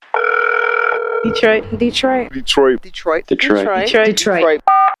Detroit. Detroit. Detroit. Detroit. Detroit. Detroit. Detroit.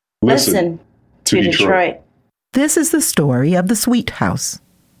 Listen to Detroit. This is the story of the Sweet House.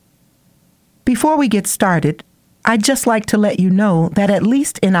 Before we get started, I'd just like to let you know that at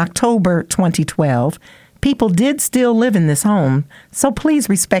least in October 2012, people did still live in this home, so please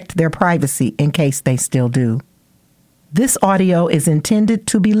respect their privacy in case they still do. This audio is intended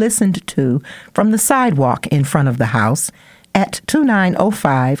to be listened to from the sidewalk in front of the house at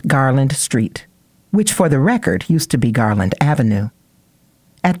 2905 Garland Street, which for the record used to be Garland Avenue.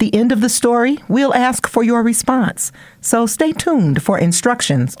 At the end of the story, we'll ask for your response, so stay tuned for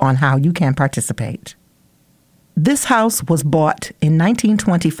instructions on how you can participate. This house was bought in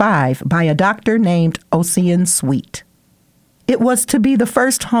 1925 by a doctor named Ossian Sweet. It was to be the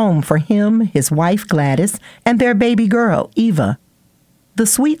first home for him, his wife Gladys, and their baby girl, Eva. The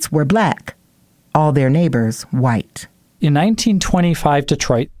Sweets were black, all their neighbors white. In 1925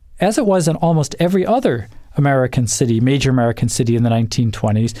 Detroit, as it was in almost every other major American city in the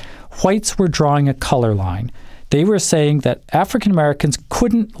 1920s, whites were drawing a color line. They were saying that African Americans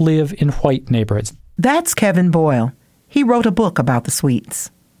couldn't live in white neighborhoods. That's Kevin Boyle. He wrote a book about the Sweets.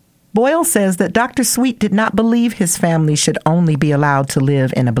 Boyle says that Dr. Sweet did not believe his family should only be allowed to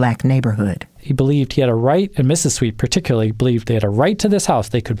live in a black neighborhood. He believed he had a right, and Mrs. Sweet particularly believed they had a right to this house.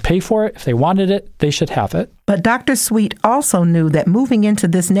 They could pay for it. If they wanted it, they should have it. But Dr. Sweet also knew that moving into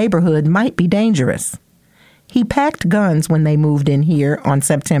this neighborhood might be dangerous. He packed guns when they moved in here on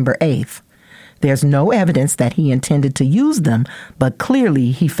September 8th. There's no evidence that he intended to use them, but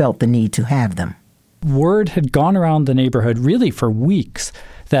clearly he felt the need to have them. Word had gone around the neighborhood really for weeks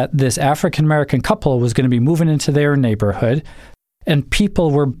that this African-American couple was going to be moving into their neighborhood, and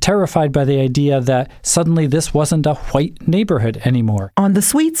people were terrified by the idea that suddenly this wasn't a white neighborhood anymore. On the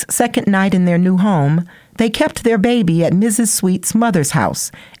Sweets' second night in their new home, they kept their baby at Mrs. Sweet's mother's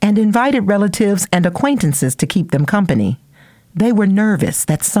house and invited relatives and acquaintances to keep them company. They were nervous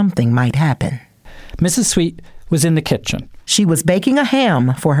that something might happen. Mrs. Sweet was in the kitchen. She was baking a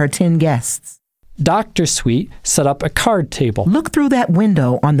ham for her 10 guests. Dr. Sweet set up a card table. Look through that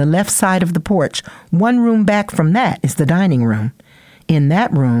window on the left side of the porch. One room back from that is the dining room. In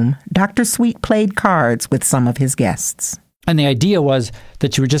that room, Dr. Sweet played cards with some of his guests. And the idea was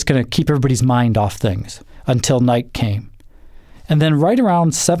that you were just going to keep everybody's mind off things until night came. And then right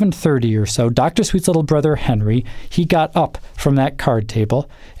around 7:30 or so, Dr. Sweet's little brother, Henry, he got up from that card table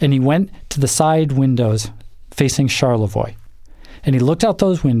and he went to the side windows facing Charlevoix. And he looked out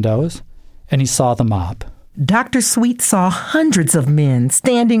those windows and he saw the mob. Dr. Sweet saw hundreds of men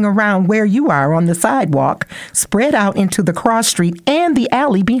standing around where you are on the sidewalk, spread out into the cross street and the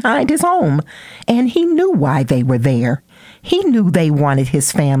alley behind his home. And he knew why they were there. He knew they wanted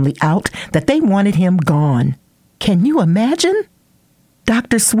his family out, that they wanted him gone. Can you imagine?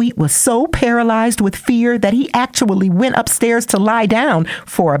 Dr. Sweet was so paralyzed with fear that he actually went upstairs to lie down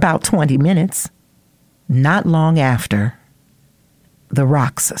for about 20 minutes. Not long after, the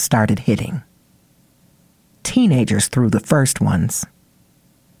rocks started hitting. Teenagers threw the first ones.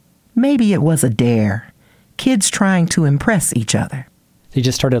 Maybe it was a dare, kids trying to impress each other. They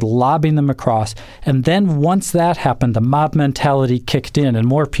just started lobbing them across. And then once that happened, the mob mentality kicked in and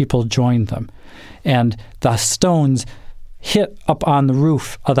more people joined them. And the stones hit up on the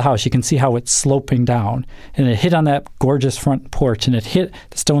roof of the house. You can see how it's sloping down. And it hit on that gorgeous front porch, and the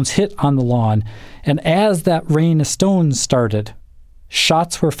stones hit on the lawn. And as that rain of stones started,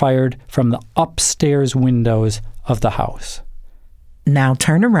 shots were fired from the upstairs windows of the house. Now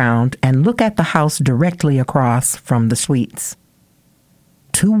turn around and look at the house directly across from the Sweets.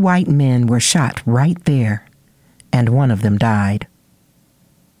 2 white men were shot right there, and one of them died.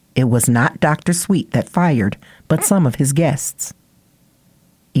 It was not Dr. Sweet that fired, but some of his guests.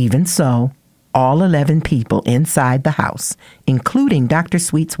 Even so, all 11 people inside the house, including Dr.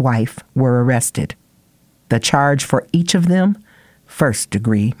 Sweet's wife, were arrested. The charge for each of them: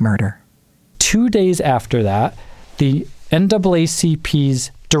 first-degree murder. 2 days after that, the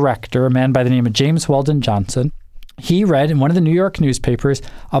NAACP's director, a man by the name of James Weldon Johnson, he read in one of the New York newspapers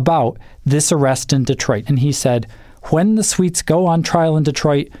about this arrest in Detroit. And he said, when the Sweets go on trial in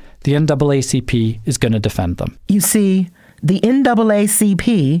Detroit, the NAACP is going to defend them. You see, the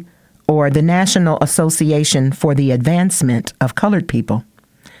NAACP, or the National Association for the Advancement of Colored People,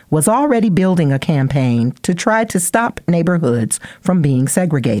 was already building a campaign to try to stop neighborhoods from being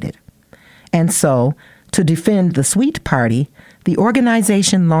segregated. And so, to defend the Sweet Party, the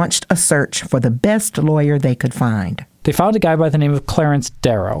organization launched a search for the best lawyer they could find. They found a guy by the name of Clarence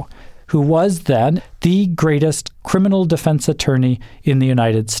Darrow, who was then the greatest criminal defense attorney in the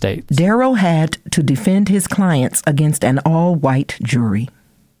United States. Darrow had to defend his clients against an all-white jury.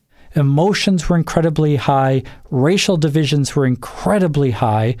 Emotions were incredibly high. Racial divisions were incredibly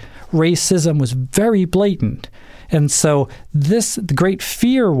high. Racism was very blatant. And so the great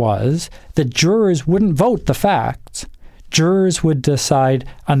fear was that jurors wouldn't vote the facts. Jurors would decide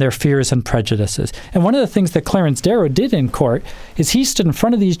on their fears and prejudices. And one of the things that Clarence Darrow did in court is he stood in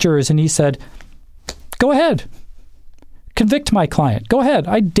front of these jurors and he said, "Go ahead. Convict my client. Go ahead.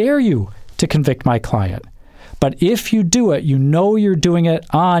 I dare you to convict my client. But if you do it, you know you're doing it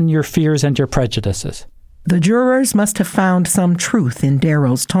on your fears and your prejudices." The jurors must have found some truth in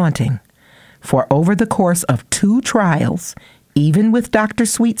Darrow's taunting. For over the course of 2 trials, even with Dr.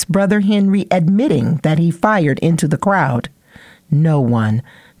 Sweet's brother Henry admitting that he fired into the crowd, no one,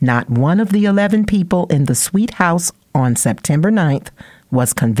 not one of the 11 people in the Sweet house on September 9th,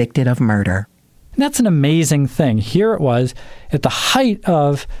 was convicted of murder. And that's an amazing thing. Here it was, at the height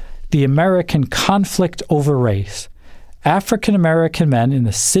of the American conflict over race, African-American men in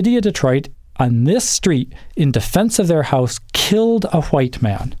the city of Detroit on this street, in defense of their house, killed a white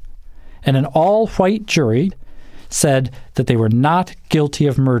man. And an all-white jury said that they were not guilty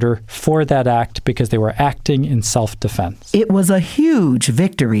of murder for that act because they were acting in self-defense. It was a huge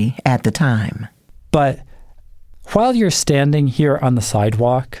victory at the time. But while you're standing here on the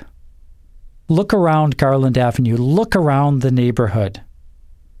sidewalk, look around Garland Avenue, look around the neighborhood.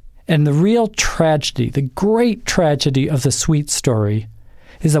 And the real tragedy, the great tragedy of the Sweet story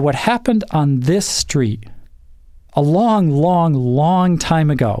is that what happened on this street a long, long, long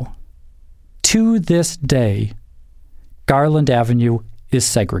time ago, to this day, Garland Avenue is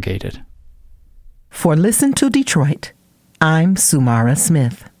segregated. For Listen to Detroit, I'm Sumara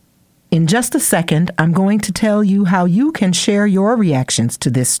Smith. In just a second, I'm going to tell you how you can share your reactions to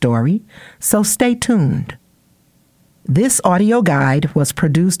this story, so stay tuned. This audio guide was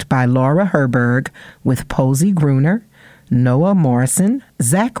produced by Laura Herberg with Posey Gruner, Noah Morrison,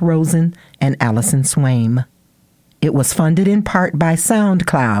 Zach Rosen, and Allison Swaim. It was funded in part by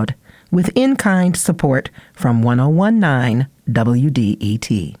SoundCloud, with in-kind support from 1019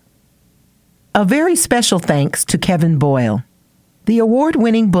 WDET. A very special thanks to Kevin Boyle. The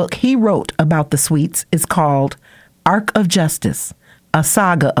award-winning book he wrote about the Sweets is called Arc of Justice, a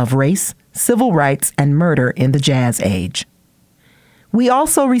saga of race, civil rights, and murder in the Jazz Age. We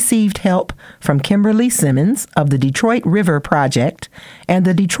also received help from Kimberly Simmons of the Detroit River Project and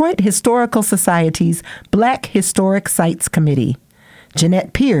the Detroit Historical Society's Black Historic Sites Committee.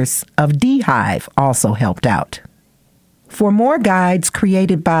 Jeanette Pierce of D-Hive also helped out. For more guides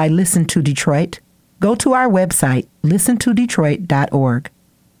created by Listen to Detroit, go to our website, listentodetroit.org.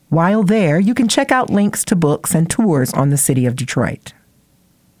 While there, you can check out links to books and tours on the city of Detroit.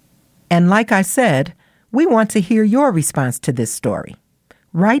 And like I said, we want to hear your response to this story.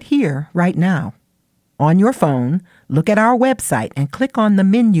 Right here, right now. On your phone, look at our website and click on the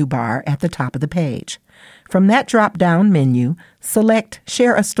menu bar at the top of the page. From that drop-down menu, select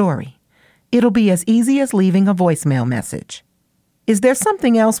Share a Story. It'll be as easy as leaving a voicemail message. Is there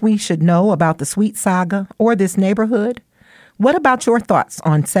something else we should know about the Sweet Saga or this neighborhood? What about your thoughts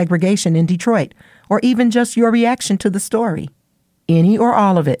on segregation in Detroit, or even just your reaction to the story? Any or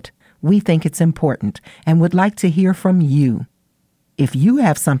all of it, we think it's important and would like to hear from you. If you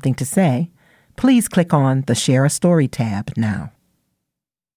have something to say, please click on the Share a Story tab now.